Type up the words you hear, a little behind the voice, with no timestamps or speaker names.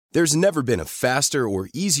There's never been a faster or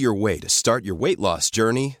easier way to start your weight loss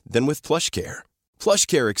journey than with PlushCare.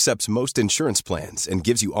 PlushCare accepts most insurance plans and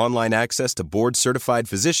gives you online access to board-certified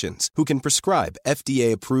physicians who can prescribe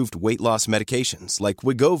FDA-approved weight loss medications like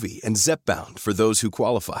Wegovy and Zepbound for those who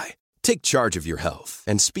qualify. Take charge of your health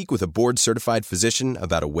and speak with a board-certified physician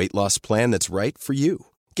about a weight loss plan that's right for you.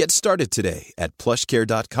 Get started today at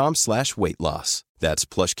plushcare.com/weightloss. That's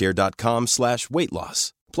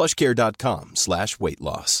plushcare.com/weightloss.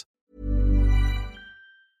 plushcare.com/weightloss.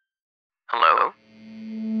 Hello?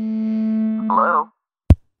 Hello?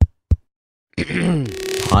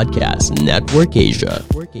 Podcast Network Asia.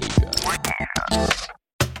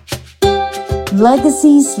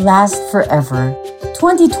 Legacies last forever.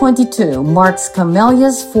 2022 marks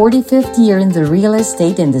Camelia's 45th year in the real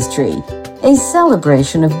estate industry, a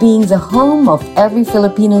celebration of being the home of every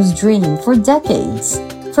Filipino's dream for decades.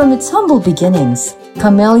 From its humble beginnings,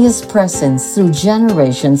 Camelia's presence through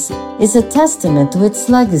generations is a testament to its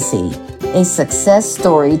legacy, a success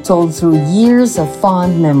story told through years of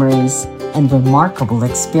fond memories and remarkable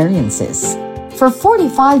experiences. For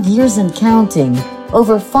 45 years and counting,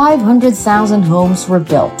 over 500,000 homes were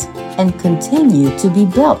built and continue to be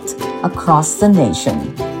built across the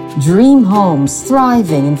nation. Dream homes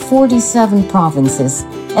thriving in 47 provinces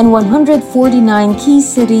and 149 key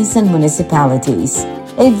cities and municipalities.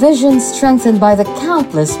 A vision strengthened by the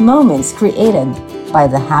countless moments created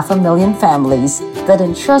by the 500,000 families that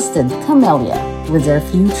entrusted Camelia with their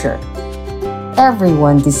future.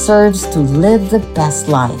 Everyone deserves to live the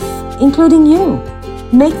best life, including you.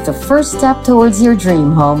 Make the first step towards your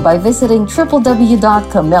dream home by visiting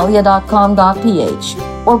www.camelia.com.ph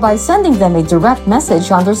or by sending them a direct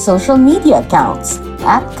message on their social media accounts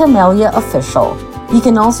 @CameliaOfficial. You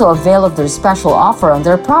can also avail of their special offer on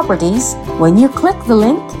their properties when you click the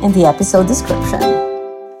link in the episode description.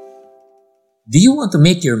 Do you want to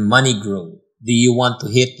make your money grow? Do you want to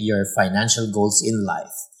hit your financial goals in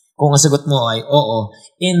life? Kung ang sagot mo ay oo,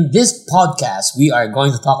 in this podcast, we are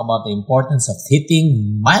going to talk about the importance of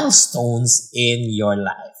hitting milestones in your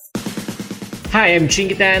life. Hi, I'm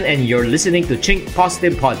Chinkitan and you're listening to Chink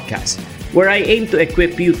Positive Podcast, where I aim to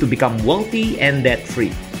equip you to become wealthy and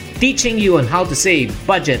debt-free. Teaching you on how to save,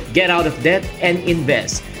 budget, get out of debt, and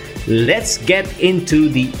invest. Let's get into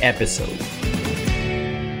the episode.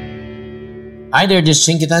 Hi there, this is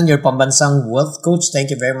Chinkitan, your pambansang wealth coach.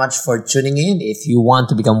 Thank you very much for tuning in. If you want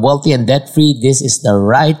to become wealthy and debt-free, this is the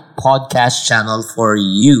right podcast channel for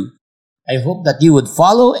you. I hope that you would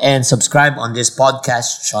follow and subscribe on this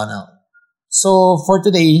podcast channel. So, for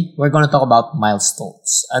today, we're going to talk about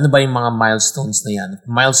milestones. Ano ba yung mga milestones na yan?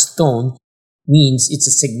 Milestone means it's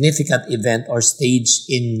a significant event or stage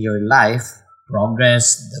in your life,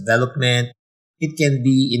 progress, development. It can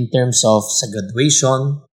be in terms of sa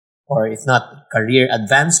graduation, or if not, career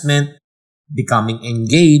advancement, becoming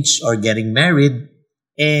engaged, or getting married.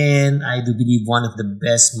 And I do believe one of the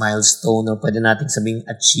best milestone or pwede natin sabing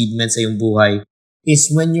achievements sa iyong buhay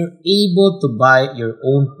is when you're able to buy your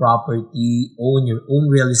own property, own your own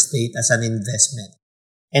real estate as an investment.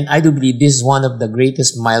 And I do believe this is one of the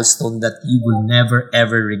greatest milestones that you will never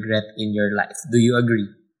ever regret in your life. Do you agree?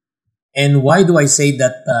 And why do I say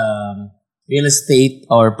that real estate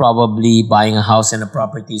or probably buying a house and a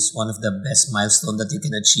property is one of the best milestones that you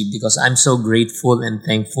can achieve? Because I'm so grateful and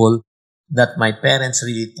thankful that my parents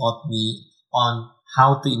really taught me on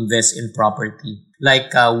how to invest in property.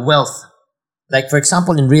 Like wealth. Like for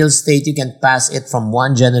example, in real estate, you can pass it from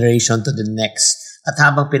one generation to the next. At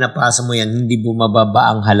habang pinapasa mo yan, hindi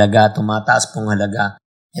bumababa ang halaga, tumataas pong halaga.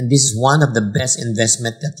 And this is one of the best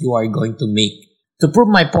investment that you are going to make. To prove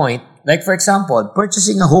my point, like for example,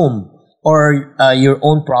 purchasing a home or your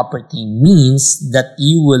own property means that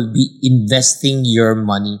you will be investing your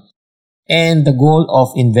money. And the goal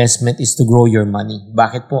of investment is to grow your money.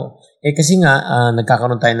 Bakit po? Kasi nga,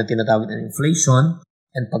 nagkakaroon tayo ng tinatawag na inflation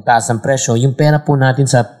and pagtaas ng presyo, yung pera po natin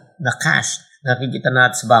na cash, nakikita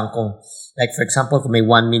natin sa bangko. Like for example, kung may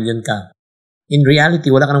 1 million ka, in reality,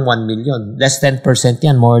 wala ka ng 1 million. Less 10%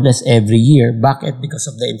 yan, more or less every year. Bakit? Because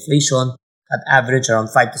of the inflation at average around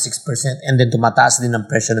 5 to 6%, and then tumataas din ang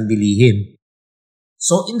presyo ng bilihin.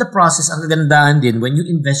 So in the process, ang kagandahan din, when you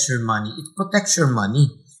invest your money, it protects your money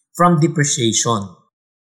from depreciation.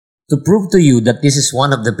 To prove to you that this is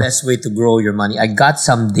one of the best way to grow your money, I got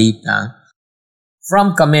some data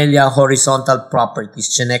from Camelia Horizontal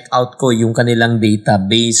Properties. Chinek out ko yung kanilang data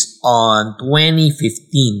based on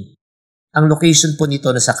 2015. Ang location po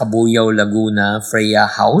nito na sa Cabuyao, Laguna, Freya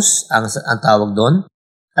House, ang tawag doon.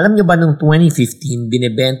 Alam nyo ba nung 2015,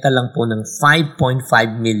 binibenta lang po ng 5.5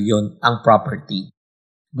 million ang property.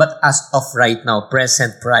 But as of right now,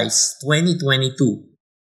 present price, 2022,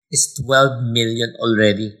 is 12 million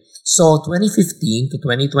already. So, 2015 to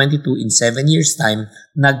 2022, in 7 years' time,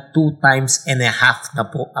 nag-2.5 times na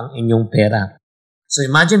po ang inyong pera. So,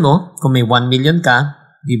 imagine mo, kung may 1 million ka,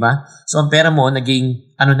 di ba? So, ang pera mo,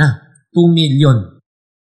 naging, 2 million.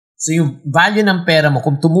 So, yung value ng pera mo,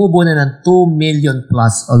 kung tumubo na ng 2 million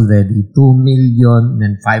plus already, 2 million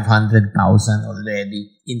and 500,000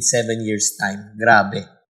 already in 7 years' time. Grabe.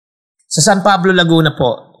 Sa San Pablo, Laguna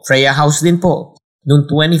po, Freya House din po. Noong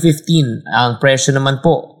 2015, ang presyo naman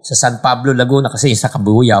po sa San Pablo, Laguna, kasi sa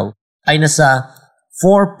Kabuyaw, ay nasa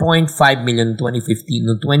 4.5 million 2015.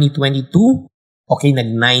 Noong 2022, okay,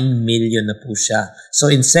 nag-9 million na po siya.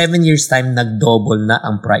 So in 7 years' time, nag-double na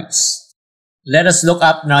ang price. Let us look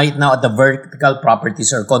up right now at the vertical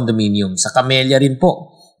properties or condominium. Sa Camellia rin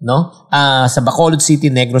po, no? Sa Bacolod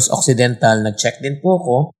City, Negros Occidental, nag-check din po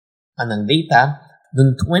ko ng data.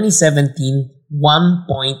 Noong 2017, 1.8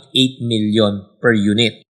 million per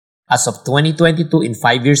unit. As of 2022, in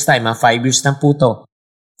 5 years' time, 5 years na po to,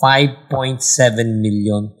 5.7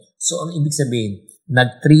 million. So, ang ibig sabihin,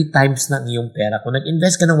 nag-3 times na iyong pera. Kung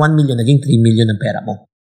nag-invest ka ng 1 million, naging 3 million ang pera mo.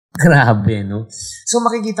 Grabe, no? So,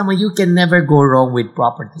 makikita mo, you can never go wrong with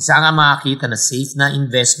property. Saan nga makakita na safe na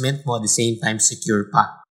investment mo, at the same time, secure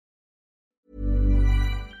pa.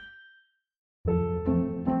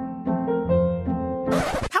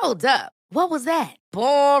 Hold up. What was that?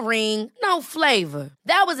 Boring. No flavor.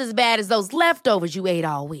 That was as bad as those leftovers you ate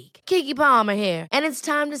all week. Keke Palmer here, and it's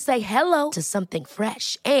time to say hello to something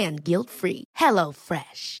fresh and guilt-free. Hello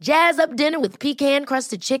Fresh. Jazz up dinner with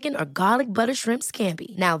pecan-crusted chicken or garlic butter shrimp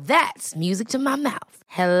scampi. Now that's music to my mouth.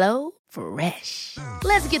 Hello Fresh.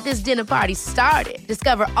 Let's get this dinner party started.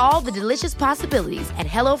 Discover all the delicious possibilities at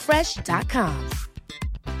HelloFresh.com.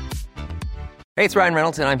 Hey, it's Ryan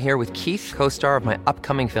Reynolds, and I'm here with Keith, co-star of my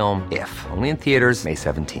upcoming film, If, only in theaters May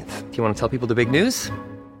 17th. Do you want to tell people the big news?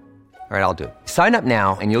 All right, I'll do it. Sign up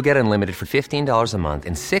now and you'll get unlimited for $15 a month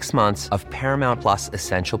and 6 months of Paramount Plus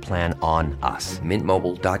Essential Plan on us.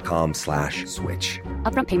 MintMobile.com/switch.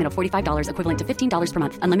 Upfront payment of $45 equivalent to $15 per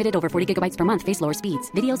month. Unlimited over 40 gigabytes per month. Face lower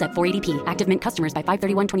speeds. Videos at 480p. Active Mint customers by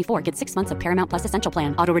 531.24 get 6 months of Paramount Plus Essential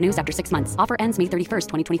Plan. Auto renews after 6 months. Offer ends May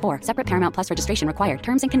 31st, 2024. Separate Paramount Plus registration required.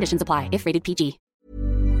 Terms and conditions apply if rated PG.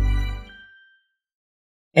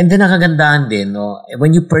 And then nakagandahan din, no?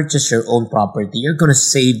 When you purchase your own property, you're gonna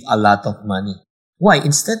save a lot of money. Why?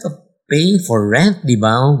 Instead of paying for rent, di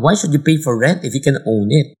ba? Why should you pay for rent if you can own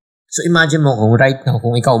it? So imagine mo kung right now,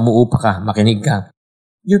 kung ikaw umuupa ka, makinig ka,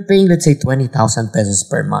 you're paying, let's say, 20,000 pesos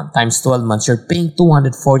per month. Times 12 months, you're paying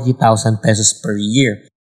 240,000 pesos per year.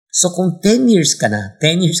 So kung 10 years ka na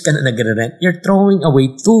nagre-rent, you're throwing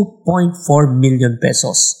away 2.4 million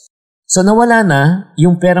pesos. So nawala na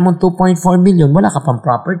yung pera mong 2.4 million, wala ka pang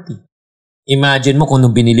property. Imagine mo kung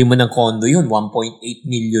nung binili mo ng condo yun,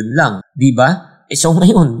 1.8 million lang, di ba? So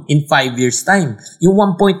ngayon, in 5 years time, yung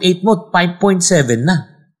 1.8 mo, 5.7 na.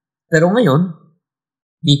 Pero ngayon,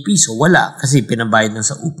 may piso, wala kasi pinabayad lang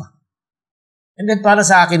sa upa. And then para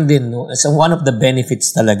sa akin din, no, as one of the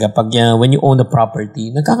benefits talaga pag when you own a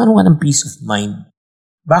property, nagkakaroon ka ng peace of mind.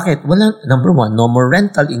 Bakit? Wala, number one, no more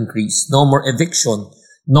rental increase, no more eviction,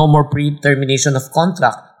 no more pre-termination of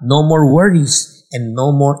contract, no more worries, and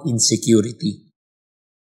no more insecurity.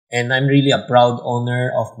 And I'm really a proud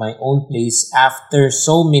owner of my own place after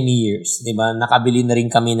so many years. Diba? Nakabili na rin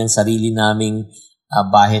kami ng sarili naming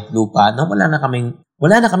bahay at lupa na wala na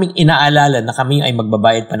kaming inaalala na kami ay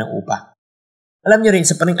magbabayad pa ng upa. Alam nyo rin,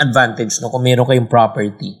 sa paring advantage, no, kung meron kayong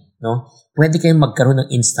property, no, pwede kayong magkaroon ng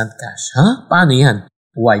instant cash. Paano yan?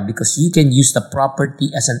 Why? Because you can use the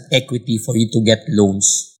property as an equity for you to get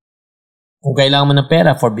loans. Kung kailangan mo ng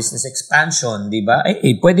pera for business expansion, di ba?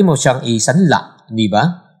 Pwede mo siyang isanla, di ba?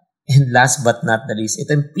 And last but not the least,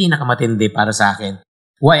 ito yung pinakamatindi para sa akin.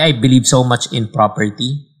 Why I believe so much in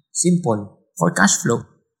property? Simple. For cash flow.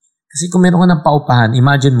 Kasi kung meron ka ng paupahan,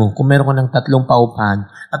 imagine mo, kung meron ka ng 3 paupahan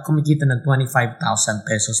at kumikita ng 25,000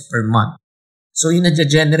 pesos per month. So, yung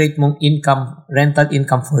na-generate mong income, rental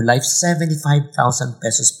income for life, 75,000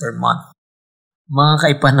 pesos per month. Mga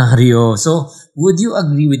kaipanaryo. So, would you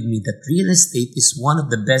agree with me that real estate is one of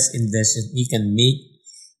the best investments you can make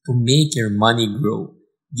to make your money grow?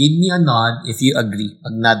 Give me a nod if you agree.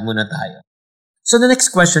 Pag-nod muna tayo. So, the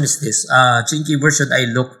next question is this. Chinky, where should I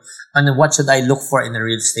look and what should I look for in a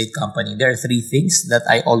real estate company? There are 3 things that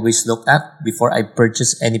I always look at before I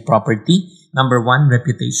purchase any property. Number 1,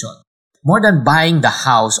 reputation. More than buying the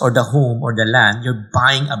house or the home or the land, you're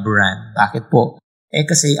buying a brand. Bakit po?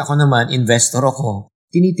 Kasi ako naman, investor ako,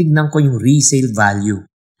 tinitignan ko yung resale value.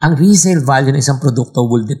 Ang resale value ng isang produkto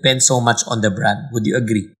will depend so much on the brand. Would you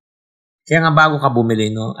agree? Kaya nga bago ka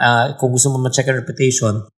bumili, no? Kung gusto mo ma-check ang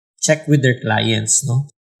reputation, check with their clients, no?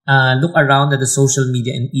 Look around at the social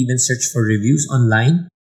media and even search for reviews online.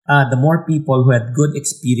 The more people who had good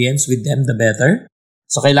experience with them, the better.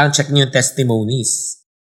 So, kailangan check nyo yung testimonies.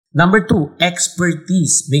 Number 2,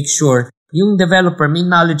 expertise. Make sure yung developer may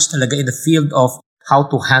knowledge talaga in the field of how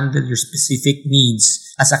to handle your specific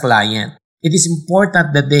needs as a client. It is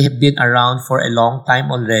important that they have been around for a long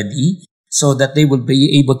time already so that they will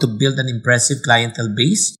be able to build an impressive clientele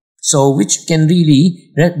base. So, which can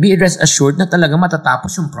really be rest assured na talaga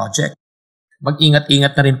matatapos yung project.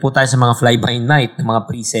 Mag-ingat-ingat na rin po tayo sa mga fly-by-night, na mga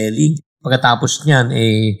pre-selling. Pagkatapos niyan,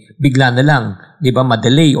 bigla na lang, di ba,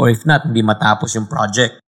 ma-delay or if not, hindi matapos yung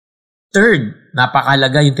project. Third,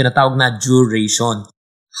 napakahalaga yung tinatawag na duration.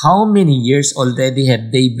 How many years already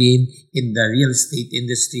have they been in the real estate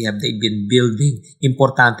industry? Have they been building?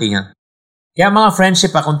 Importante yan. Kaya mga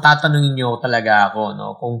friendship, kung tatanungin nyo talaga ako,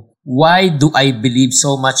 no, kung why do I believe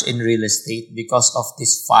so much in real estate? Because of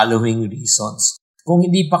these following reasons. Kung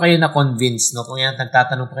hindi pa kayo na-convince, no, kung yan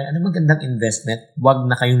nagtatanong pa kayo, ano magandang investment, wag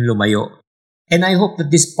na kayong lumayo. And I hope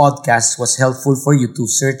that this podcast was helpful for you to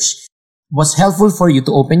search, was helpful for you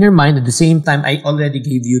to open your mind. At the same time, I already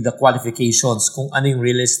gave you the qualifications kung ano yung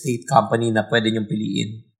real estate company na pwede nyong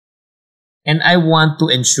piliin. And I want to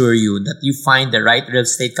ensure you that you find the right real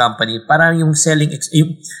estate company para yung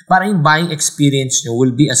para yung buying experience nyo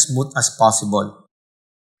will be as smooth as possible.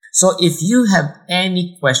 So if you have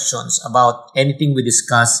any questions about anything we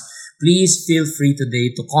discuss, please feel free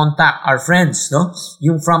today to contact our friends, no?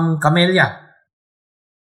 Yung from Camellia.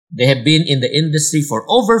 They have been in the industry for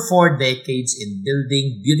over 4 decades in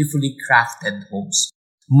building beautifully crafted homes.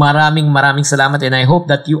 Maraming salamat and I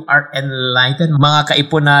hope that you are enlightened. Mga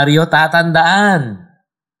kaipunaryo, tatandaan.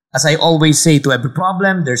 As I always say, to every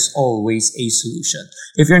problem, there's always a solution.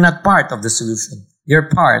 If you're not part of the solution,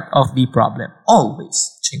 you're part of the problem.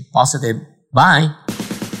 Always. Think positive. Bye.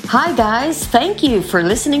 Hi guys, thank you for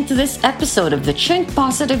listening to this episode of the Chink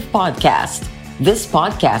Positive Podcast. This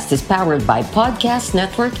podcast is powered by Podcast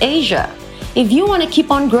Network Asia. If you want to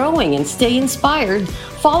keep on growing and stay inspired,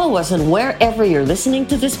 follow us on wherever you're listening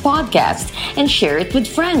to this podcast and share it with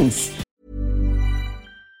friends.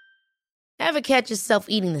 Ever catch yourself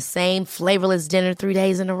eating the same flavorless dinner 3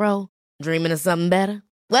 days in a row? Dreaming of something better?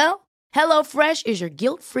 Well, HelloFresh is your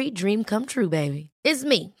guilt-free dream come true, baby. It's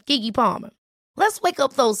me, Keke Palmer. Let's wake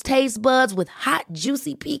up those taste buds with hot,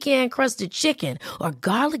 juicy pecan-crusted chicken or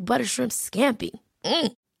garlic butter shrimp scampi.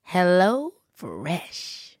 Hello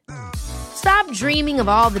Fresh. Stop dreaming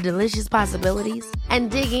of all the delicious possibilities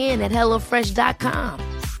and dig in at HelloFresh.com.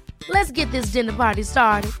 Let's get this dinner party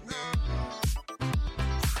started.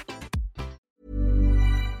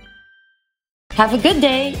 Have a good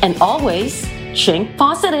day and always Chink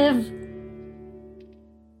Positive.